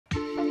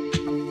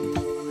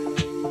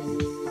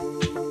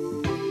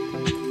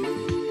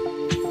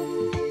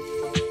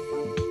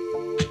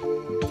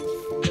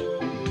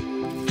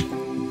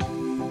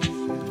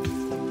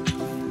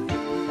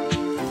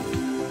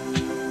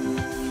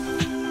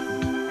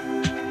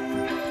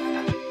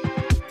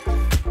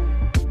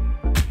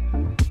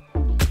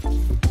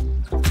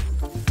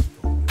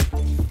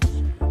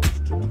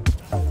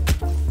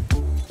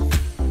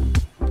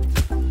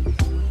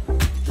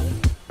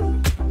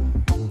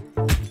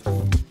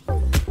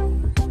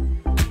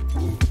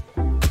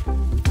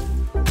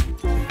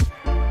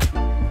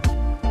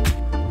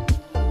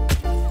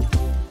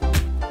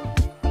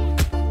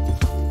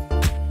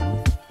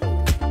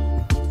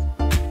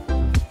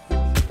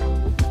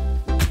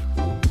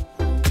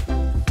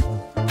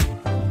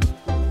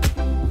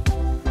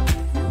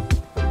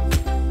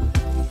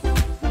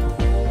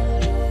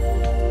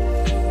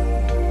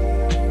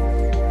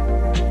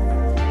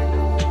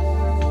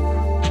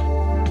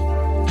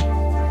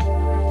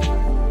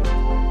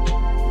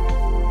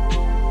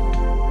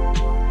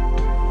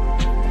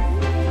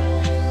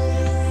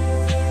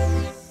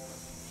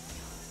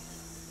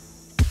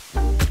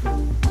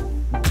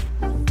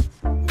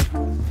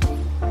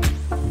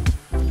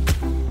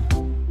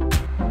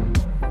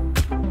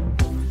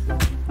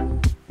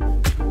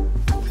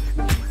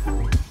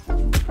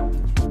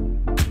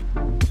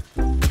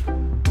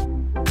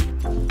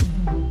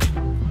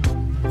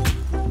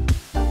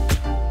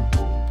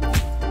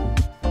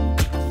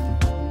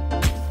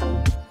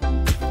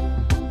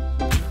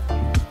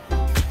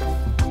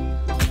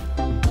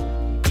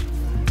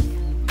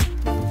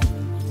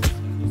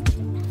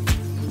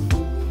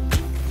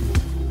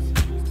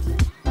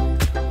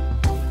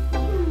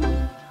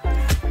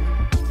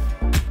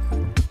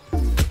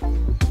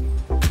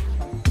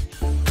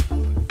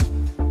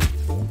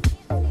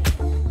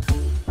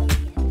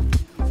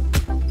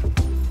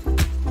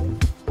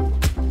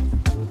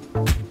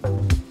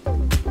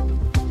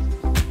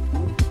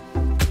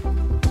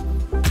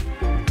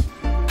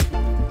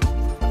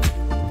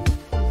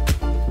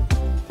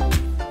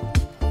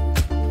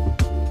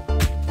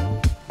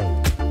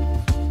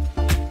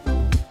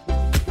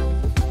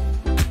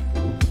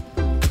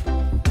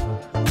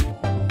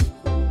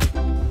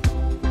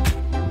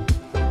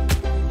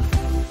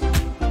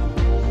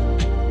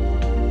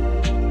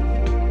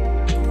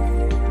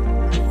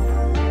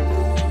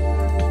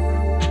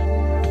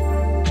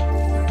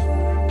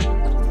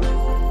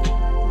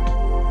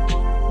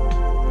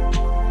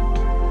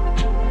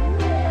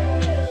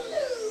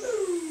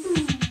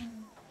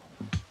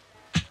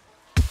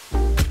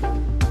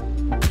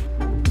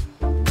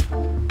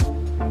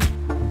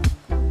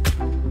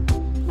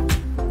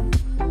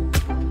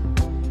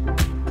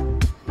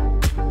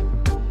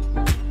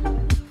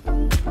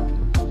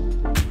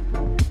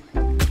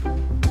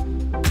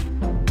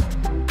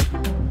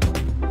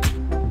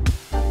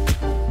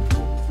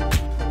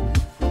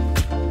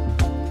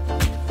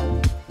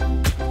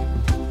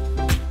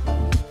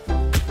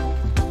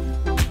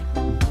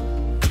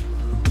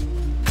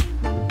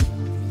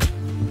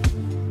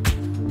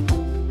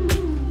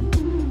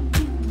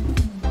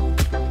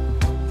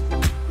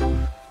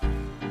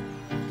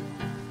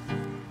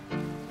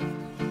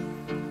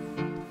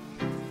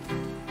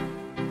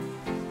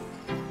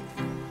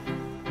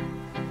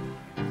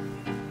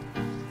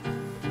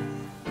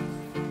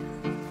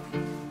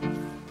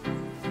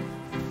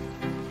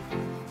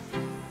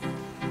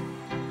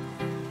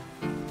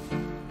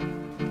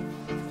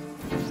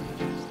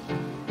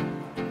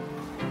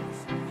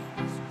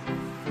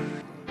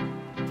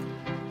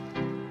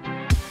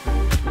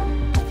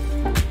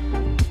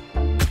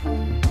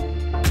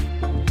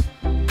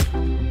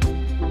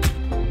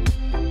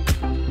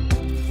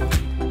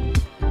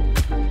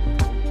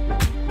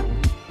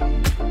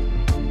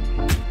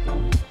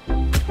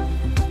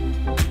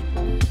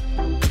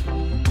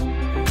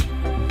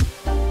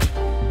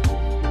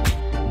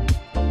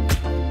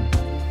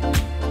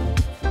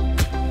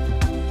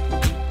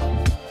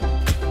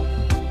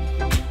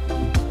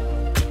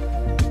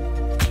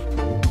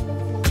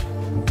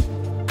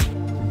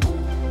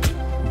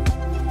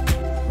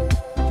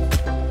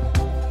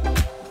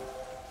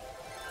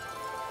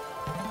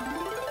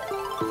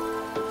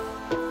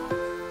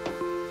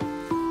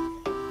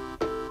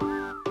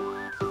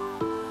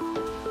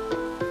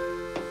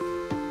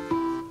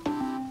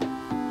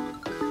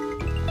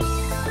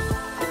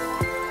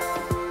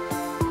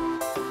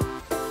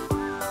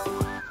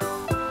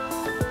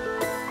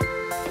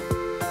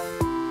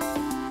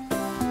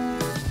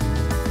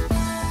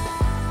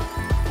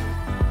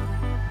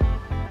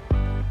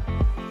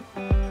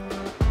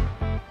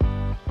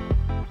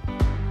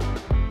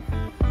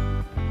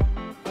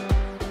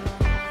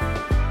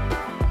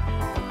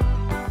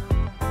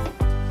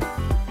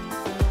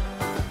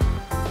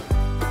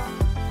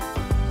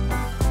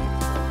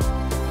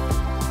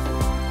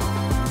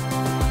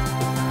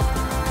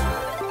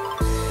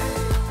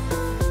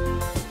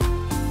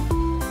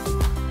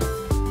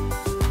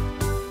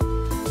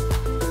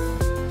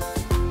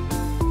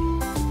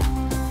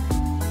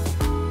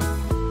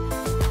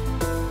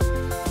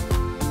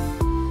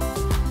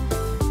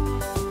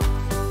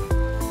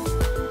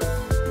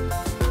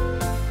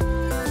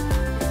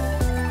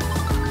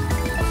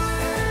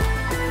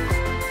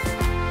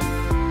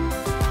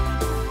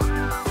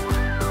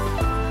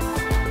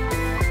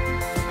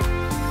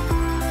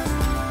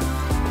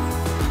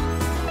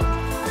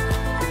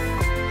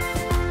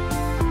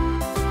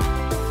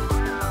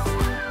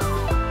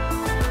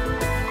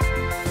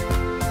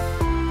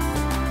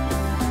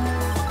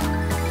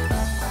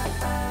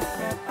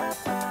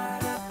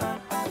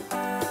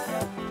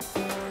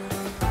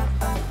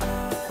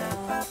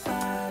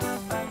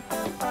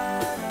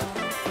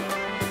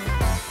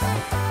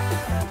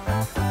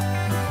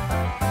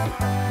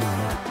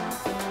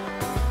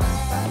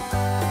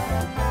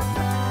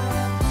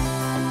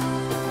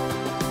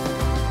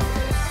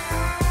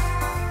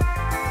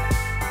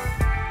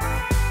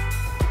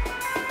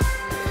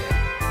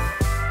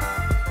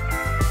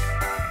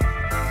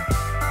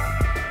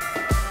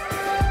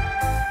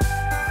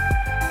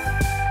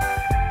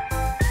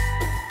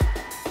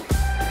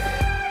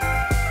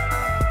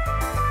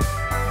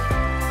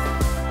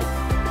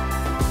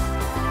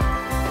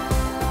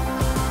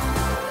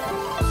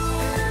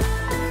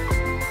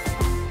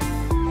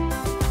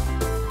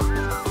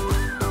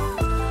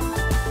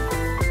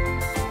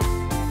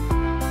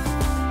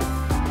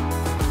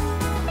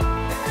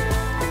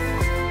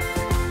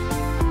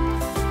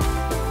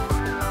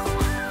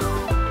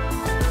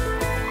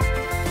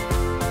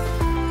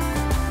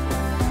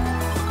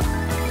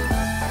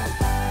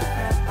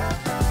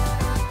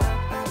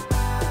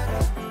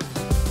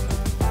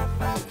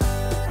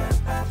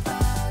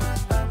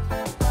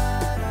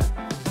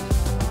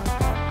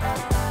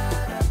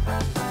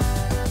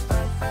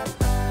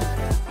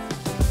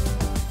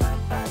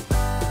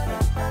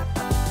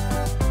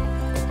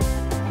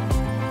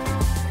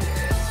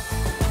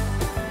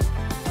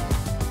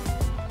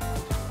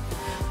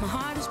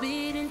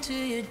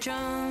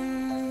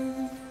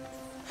drum,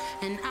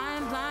 and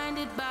I'm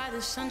blinded by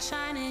the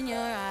sunshine in your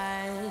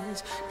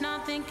eyes.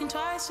 Not thinking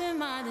twice,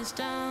 am I this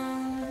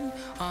dumb?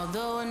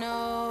 Although I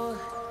know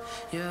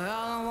you're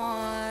all I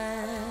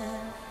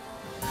want.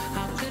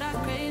 How could I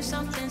crave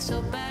something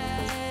so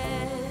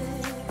bad?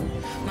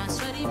 My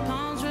sweaty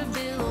palms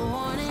reveal a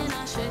warning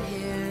I should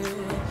hear,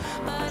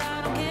 but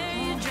I don't care,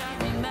 you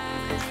drive me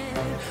mad.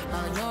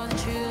 I'll ignore the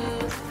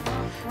truth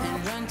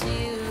and run to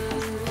you.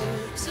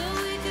 So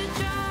we could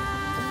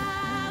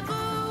drive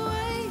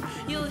away.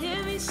 You'll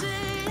hear me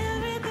say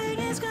everything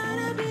is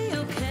gonna be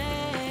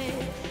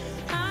okay.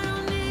 I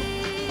don't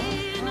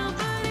need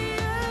nobody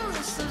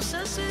else.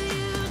 Obsessed with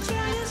you,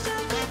 trying to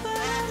stop me, but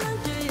I'm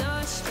under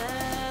your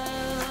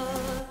spell.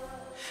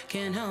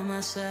 Can't help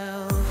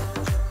myself.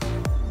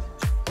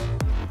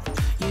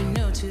 You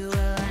know too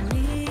well I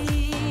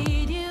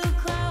need you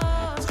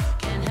close.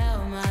 Can't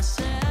help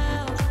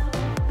myself.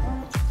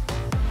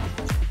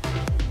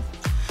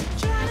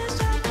 Trying to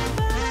stop me,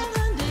 but I'm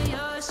under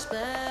your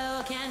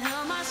spell. Can't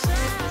help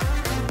myself.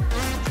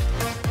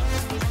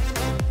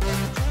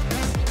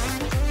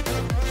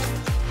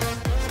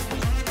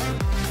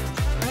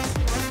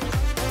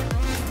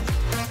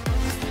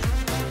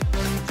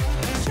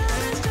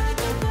 Trying to stop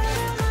me, but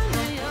I'm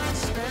under your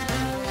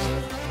spell.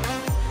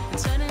 And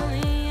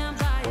suddenly I'm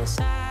by your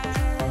side,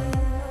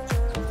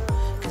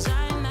 'cause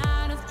I'm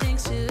out of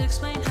things to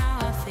explain how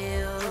I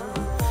feel.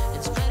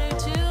 It's better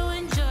to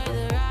enjoy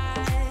the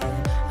ride.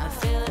 I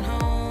feel at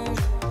home,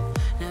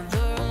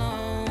 never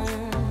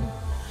alone.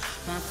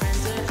 My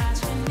friends are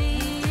asking me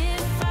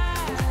if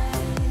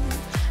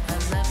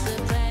I've left the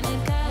planet,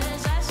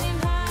 'cause I seem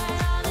high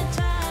all the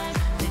time.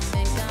 They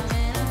think I'm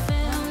in a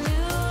film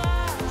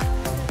noir,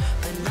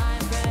 but my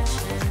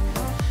impression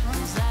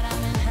is that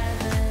I'm in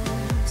heaven.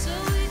 So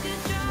we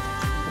could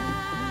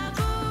drive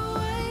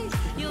away.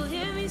 You'll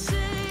hear me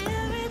say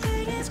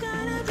everything is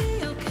gonna be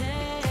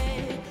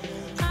okay.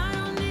 I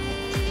don't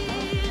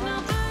need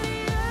nobody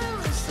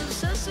else.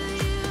 Obsessed with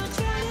you,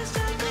 trying to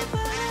stop me,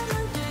 but I'm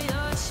under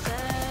your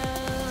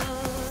spell.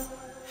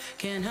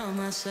 Can't help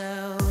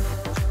myself.